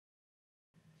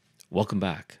Welcome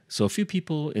back. So a few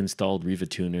people installed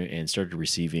Rivatuner and started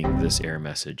receiving this error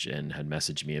message and had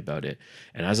messaged me about it.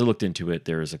 And as I looked into it,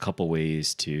 there's a couple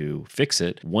ways to fix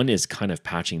it. One is kind of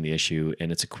patching the issue, and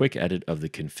it's a quick edit of the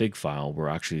config file. We're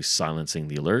actually silencing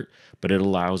the alert, but it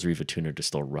allows Rivatuner to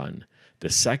still run. The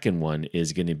second one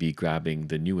is going to be grabbing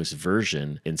the newest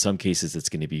version. In some cases, it's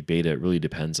going to be beta. It really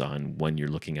depends on when you're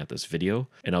looking at this video.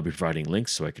 And I'll be providing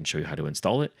links so I can show you how to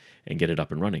install it and get it up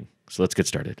and running. So let's get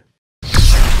started.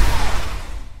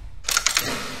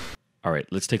 All right,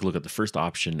 let's take a look at the first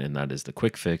option, and that is the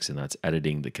quick fix, and that's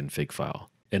editing the config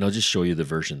file. And I'll just show you the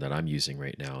version that I'm using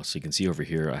right now. So you can see over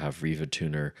here, I have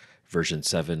Rivatuner version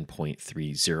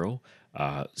 7.30.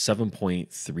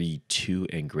 7.32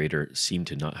 and greater seem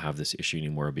to not have this issue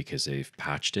anymore because they've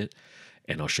patched it.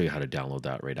 And I'll show you how to download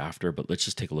that right after, but let's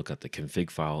just take a look at the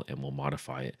config file and we'll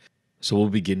modify it. So we'll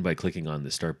begin by clicking on the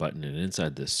start button, and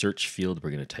inside the search field, we're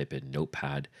going to type in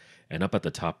Notepad. And up at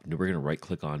the top, we're going to right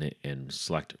click on it and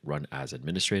select Run as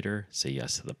Administrator, say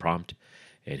yes to the prompt.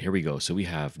 And here we go. So we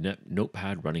have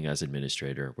Notepad running as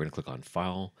administrator. We're going to click on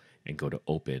File and go to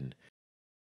Open.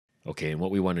 Okay, and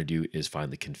what we want to do is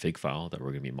find the config file that we're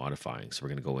going to be modifying. So we're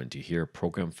going to go into here,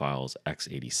 Program Files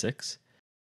x86.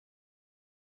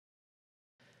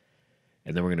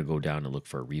 And then we're going to go down and look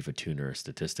for Rivatuner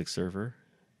Statistics Server.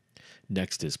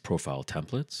 Next is Profile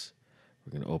Templates.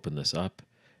 We're going to open this up,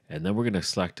 and then we're going to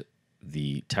select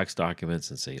the text documents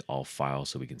and say all files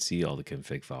so we can see all the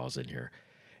config files in here.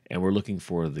 And we're looking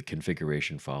for the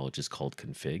configuration file, which is called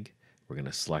config. We're going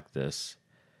to select this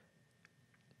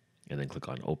and then click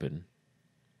on open.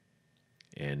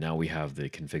 And now we have the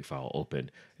config file open.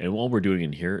 And what we're doing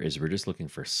in here is we're just looking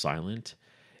for silent.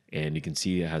 And you can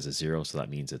see it has a 0, so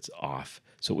that means it's off.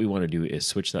 So what we want to do is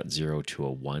switch that 0 to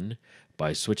a 1.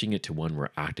 By switching it to 1, we're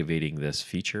activating this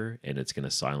feature, and it's going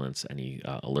to silence any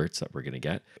alerts that we're going to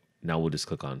get. Now we'll just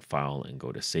click on File and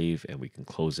go to Save, and we can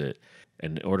close it.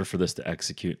 And in order for this to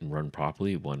execute and run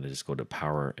properly, we want to just go to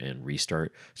Power and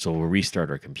Restart. So we'll restart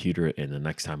our computer, and the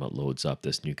next time it loads up,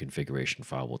 this new configuration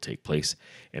file will take place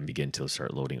and begin to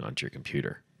start loading onto your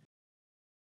computer.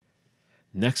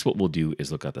 Next, what we'll do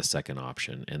is look at the second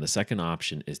option, and the second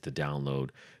option is to download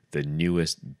the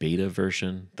newest beta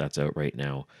version that's out right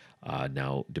now.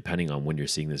 Now, depending on when you're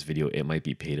seeing this video, it might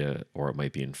be beta or it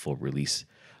might be in full release,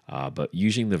 but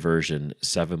using the version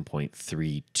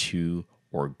 7.32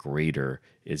 or greater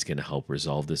is going to help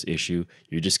resolve this issue.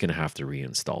 You're just going to have to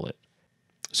reinstall it.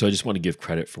 So I just want to give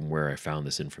credit from where I found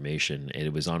this information, and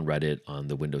it was on Reddit on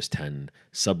the Windows 10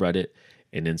 subreddit.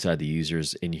 And inside the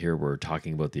users in here, we're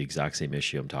talking about the exact same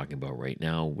issue I'm talking about right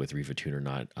now with Rivatuner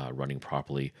not running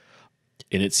properly.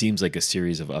 And it seems like a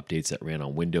series of updates that ran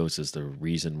on Windows is the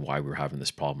reason why we're having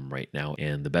this problem right now.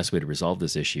 And the best way to resolve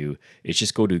this issue is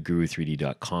just go to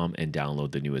guru3d.com and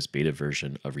download the newest beta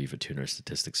version of Rivatuner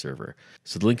Statistics Server.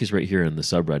 So the link is right here in the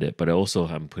subreddit, but I also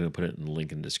am going to put it in the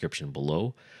link in the description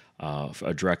below,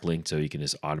 a direct link so you can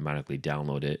just automatically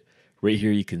download it. Right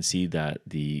here, you can see that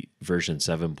the version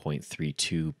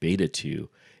 7.32 beta 2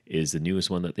 is the newest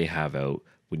one that they have out.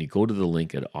 When you go to the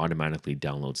link, it automatically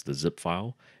downloads the zip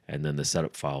file, and then the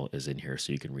setup file is in here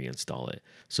so you can reinstall it.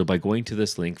 So by going to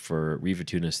this link for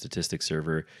Rivatuner Statistics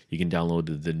Server, you can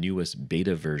download the newest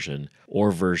beta version,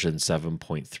 or version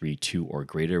 7.32 or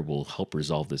greater will help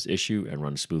resolve this issue and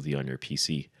run smoothly on your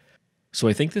PC. So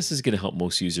I think this is going to help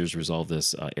most users resolve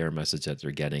this error message that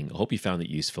they're getting. I hope you found it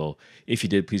useful. If you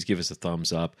did, please give us a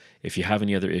thumbs up. If you have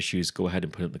any other issues, go ahead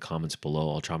and put it in the comments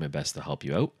below. I'll try my best to help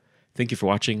you out. Thank you for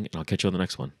watching, and I'll catch you on the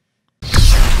next one.